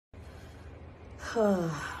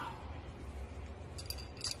Good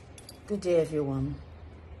day, everyone.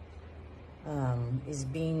 It's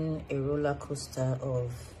been a roller coaster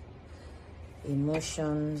of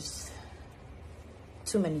emotions,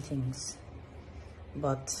 too many things,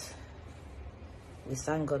 but we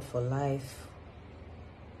thank God for life.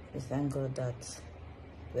 We thank God that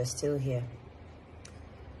we're still here.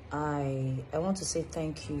 I want to say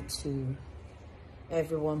thank you to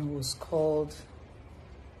everyone who's called,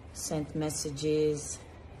 sent messages,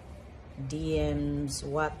 DMs,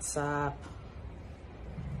 WhatsApp,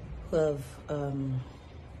 who have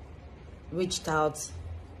reached out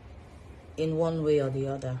in one way or the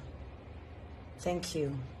other. Thank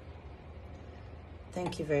you.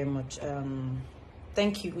 Thank you very much.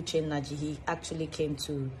 Thank you, Uchenna. He actually came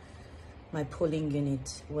to my polling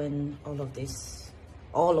unit when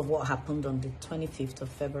all of what happened on the 25th of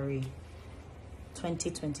February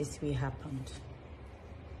 2023 happened.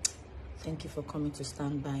 Thank you for coming to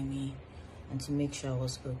stand by me and to make sure I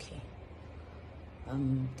was okay.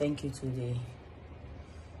 Thank you to the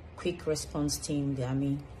quick response team, the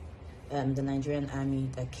army, the Nigerian army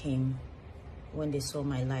that came when they saw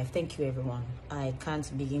my life. Thank you, everyone. I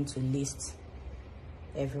can't begin to list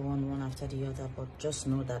everyone one after the other, but just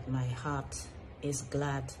know that my heart is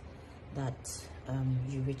glad that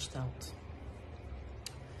you reached out.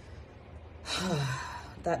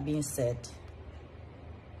 That being said,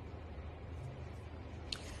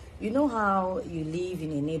 you know how you live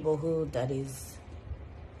in a neighborhood that is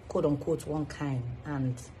quote unquote one kind,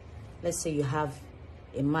 and let's say you have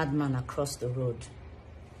a madman across the road.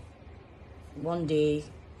 One day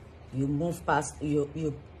you move past, you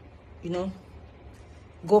know,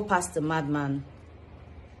 go past the madman,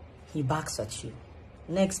 he backs at you.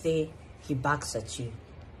 Next day he backs at you.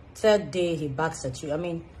 Third day he backs at you. I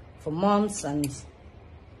mean, for months. And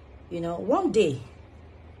you know, one day,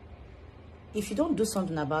 if you don't do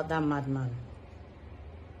something about that madman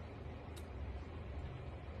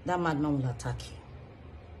will attack you.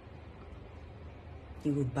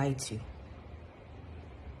 He will bite you.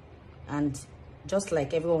 And just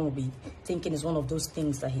like everyone will be thinking it's one of those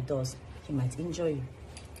things that he does, he might injure you.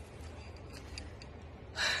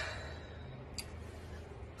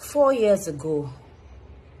 4 years ago,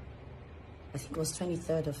 I think it was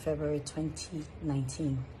 23rd of February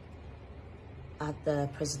 2019, at the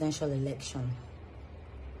presidential election,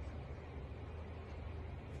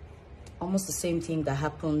 almost the same thing that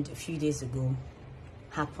happened a few days ago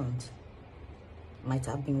happened. Might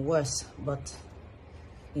have been worse, but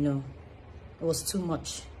you know, it was too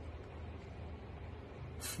much.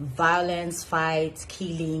 Violence, fights,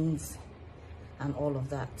 killings, and all of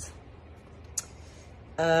that.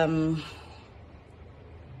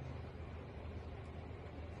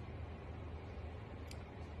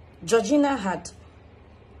 Georgina had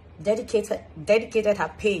dedicated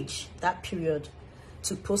her page that period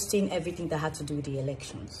to posting everything that had to do with the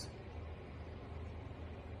elections.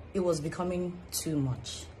 It was becoming too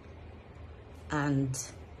much. And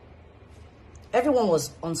everyone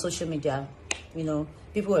was on social media, you know,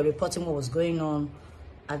 people were reporting what was going on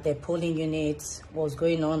at their polling units, what was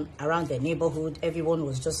going on around their neighborhood. Everyone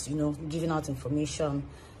was just, you know, giving out information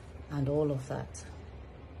and all of that.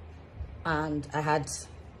 And I had,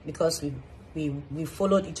 because we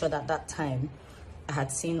followed each other at that time, I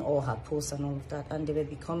had seen all her posts and all of that, and they were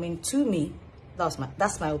becoming, to me, that's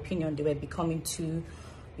my opinion, they were becoming too,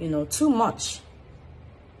 you know, too much.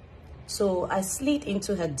 So I slid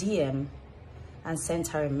into her DM and sent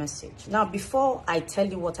her a message. Now, before I tell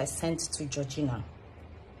you what I sent to Georgina,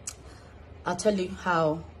 I'll tell you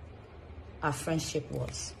how our friendship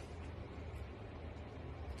was.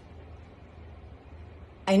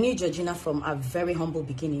 I knew Georgina from our very humble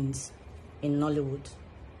beginnings in Nollywood.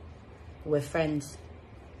 We were friends.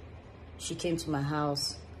 She came to my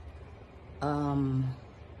house.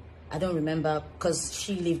 I don't remember, because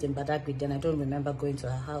she lived in Badagry then, I don't remember going to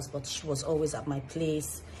her house, but she was always at my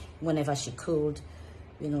place whenever she could.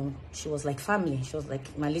 You know, she was like family. She was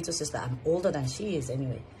like my little sister. I'm older than she is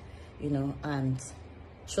anyway, you know, and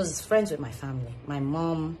she was friends with my family. My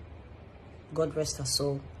mom, God rest her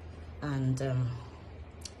soul, and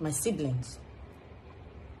my siblings.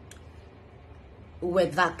 We were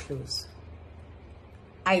that close.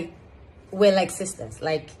 We're like sisters.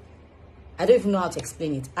 Like, I don't even know how to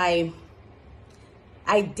explain it.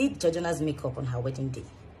 I did Georgina's makeup on her wedding day.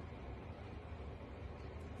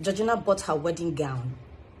 Georgina bought her wedding gown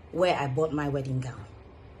where I bought my wedding gown.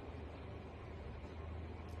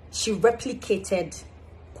 She replicated,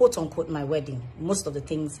 quote unquote, my wedding, most of the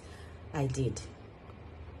things I did.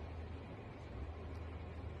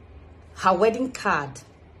 Her wedding card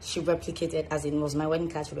She replicated, as in was my wedding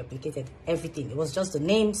card, she replicated everything. It was just the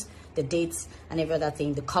names, the dates, and every other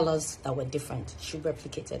thing, the colors that were different. She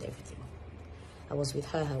replicated everything. I was with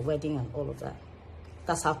her wedding and all of that.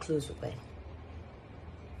 That's how close we were.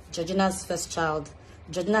 Georgina's first child,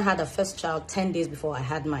 Georgina had her first child 10 days before I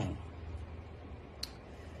had mine.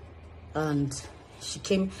 And she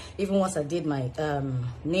came, even once I did my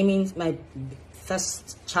my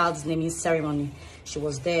first child's naming ceremony, she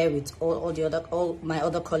was there with all my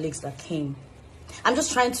other colleagues that came. I'm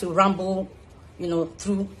just trying to ramble, you know,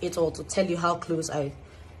 through it all to tell you how close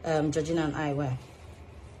Georgina and I were.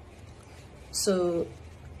 So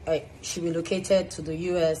she relocated to the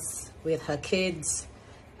US with her kids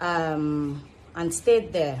and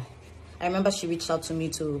stayed there. I remember she reached out to me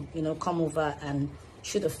to, you know, come over and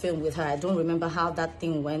shoot a film with her. I don't remember how that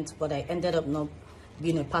thing went, but I ended up not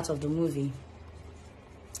being a part of the movie.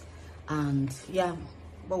 And yeah,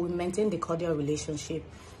 but we maintained a cordial relationship.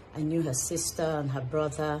 I knew her sister and her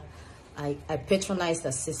brother. I patronized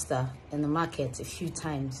her sister in the market a few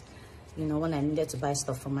times, you know, when I needed to buy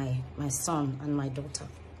stuff for my son and my daughter.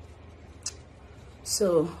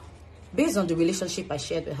 So based on the relationship I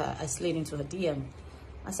shared with her, I slid into her DM.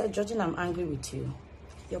 I said, Georgina, I'm angry with you.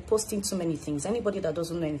 You're posting too many things. Anybody that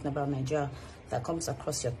doesn't know anything about Nigeria that comes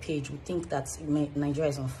across your page would think that Nigeria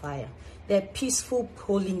is on fire. They're peaceful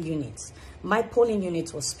polling units. My polling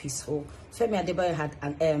unit was peaceful. Femi Adebayo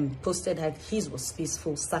had posted that his was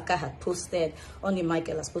peaceful. Saka had posted. Only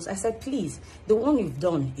Michael has posted. I said, please, the one you've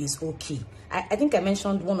done is okay. I think I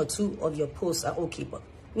mentioned one or two of your posts are okay, but,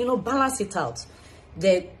 you know, balance it out.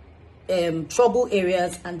 The trouble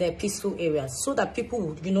areas and their peaceful areas, so that people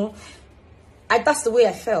would, you know, that's the way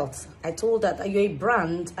I felt. I told that you're a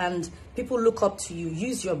brand and people look up to you.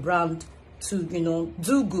 Use your brand to, you know,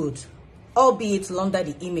 do good, albeit under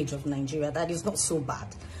the image of Nigeria. That is not so bad.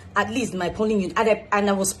 At least my polling unit, and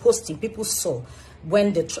I was posting, people saw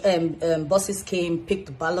when the buses came, picked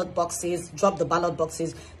the ballot boxes, dropped the ballot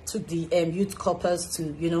boxes, took the youth corpers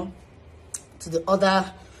to, you know, to the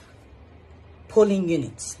other polling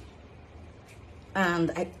units.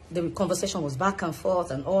 And the conversation was back and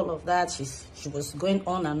forth and all of that. She was going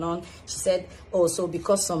on and on. She said, oh, so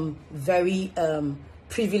because some very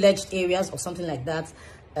privileged areas or something like that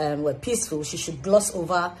were peaceful, she should gloss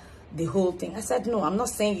over the whole thing. I said, no, I'm not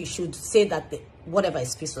saying you should say that whatever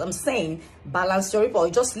is peaceful. I'm saying balance your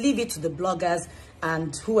report. Just leave it to the bloggers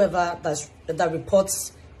and whoever that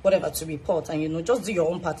reports whatever to report, and, you know, just do your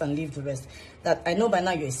own part and leave the rest. That I know by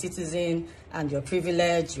now you're a citizen and you're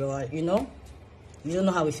privileged, you're, you know, you don't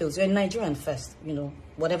know how it feels. You're a Nigerian first, you know,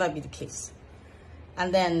 whatever be the case.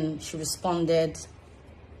 And then she responded.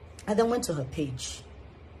 I then went to her page.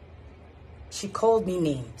 She called me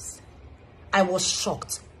names. I was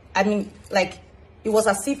shocked. I mean, like, it was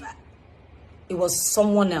as if it was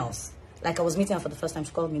someone else. Like, I was meeting her for the first time.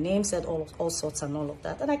 She called me names, said all sorts and all of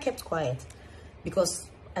that. And I kept quiet because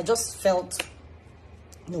I just felt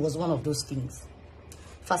it was one of those things.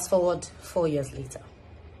 Fast forward 4 years later.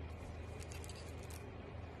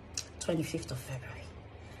 25th of February,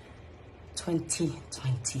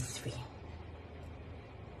 2023.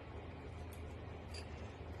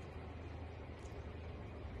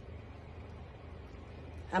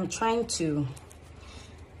 I'm trying to,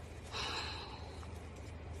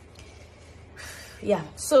 yeah,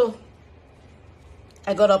 so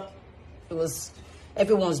I got up. It was,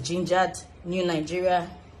 everyone was gingered, new Nigeria,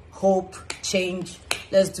 hope, change,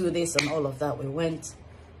 let's do this and all of that. We went,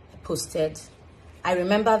 I posted. I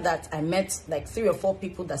remember that I met like 3 or 4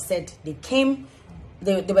 people that said they came,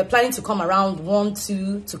 they were planning to come around 1,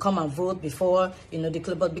 2 to come and vote before, you know, the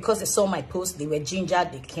club, but because they saw my post, they were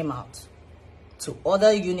gingered, they came out to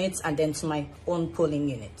other units and then to my own polling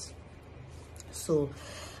unit. So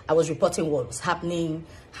I was reporting what was happening,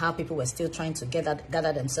 how people were still trying to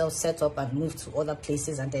gather themselves, set up and move to other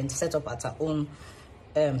places and then set up at our own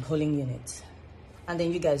polling unit. And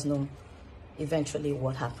then you guys know eventually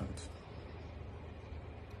what happened.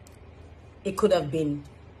 It could have been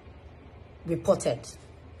reported.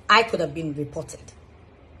 I could have been reported.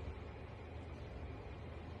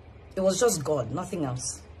 It was just God, nothing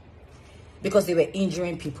else. Because they were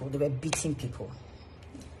injuring people, they were beating people,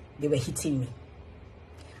 they were hitting me.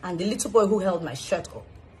 And the little boy who held my shirt up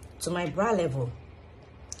to my bra level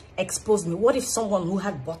exposed me. What if someone who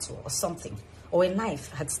had a bottle or something or a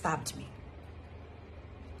knife had stabbed me?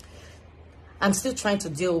 I'm still trying to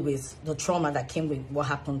deal with the trauma that came with what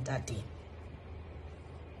happened that day.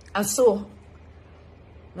 And so,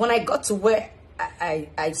 when I got to where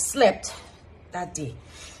I slept that day,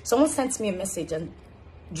 someone sent me a message and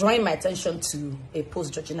drawing my attention to a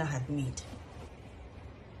post Georgina had made.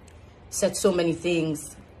 Said so many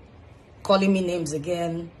things, calling me names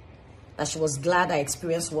again, that she was glad I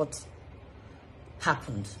experienced what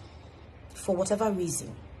happened. For whatever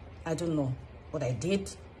reason, I don't know what I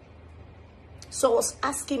did. So I was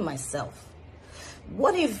asking myself,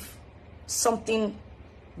 what if something,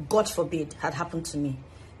 God forbid, had happened to me?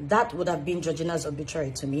 That would have been Georgina's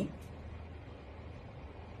obituary to me.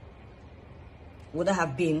 Would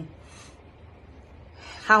have been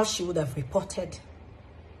how she would have reported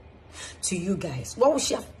to you guys. What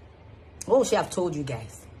would she have told you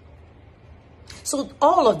guys? So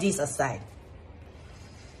all of these aside,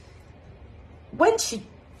 when she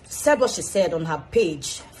said what she said on her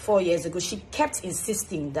page 4 years ago, she kept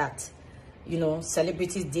insisting that, you know,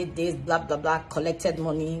 celebrities did this, blah, blah, blah, collected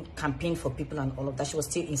money, campaigned for people and all of that. She was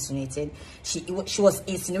still insinuating. She was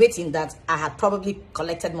insinuating that I had probably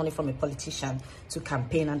collected money from a politician to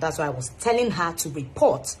campaign. And that's why I was telling her to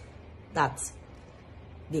report that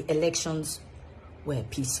the elections were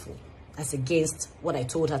peaceful, as against what I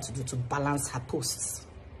told her to do to balance her posts.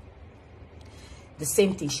 The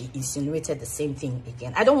same thing, she insinuated the same thing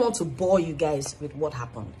again. I don't want to bore you guys with what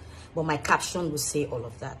happened, but my caption will say all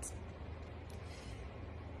of that.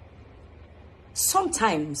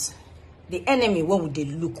 Sometimes the enemy, when would they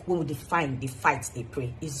look, when would they find, they fight, they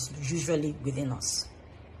pray, is usually within us.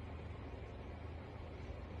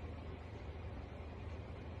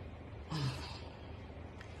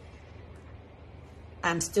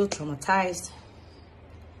 I'm still traumatized.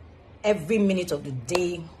 Every minute of the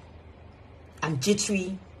day, I'm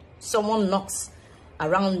jittery. Someone knocks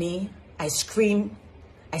around me. I scream.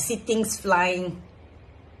 I see things flying.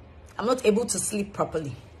 I'm not able to sleep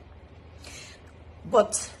properly.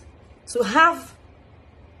 But to have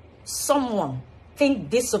someone think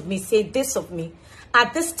this of me, say this of me,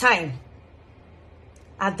 at this time,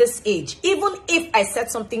 at this age, even if I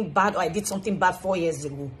said something bad or I did something bad 4 years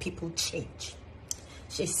ago, people change.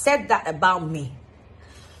 She said that about me.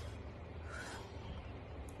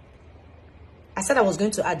 I said I was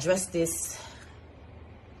going to address this,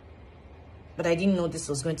 but I didn't know this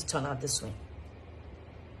was going to turn out this way.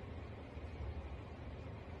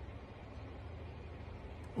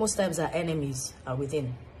 Most times our enemies are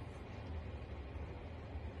within.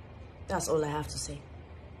 That's all I have to say.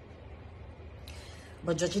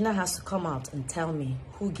 But Georgina has to come out and tell me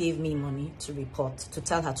who gave me money to report, to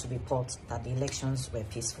tell her to report that the elections were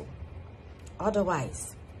peaceful.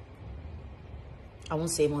 Otherwise, I won't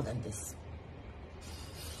say more than this.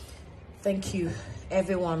 Thank you,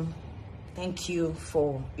 everyone. Thank you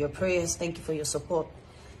for your prayers. Thank you for your support.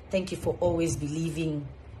 Thank you for always believing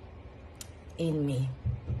in me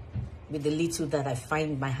with the little that I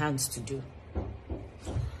find my hands to do.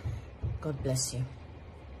 God bless you.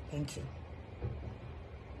 Thank you.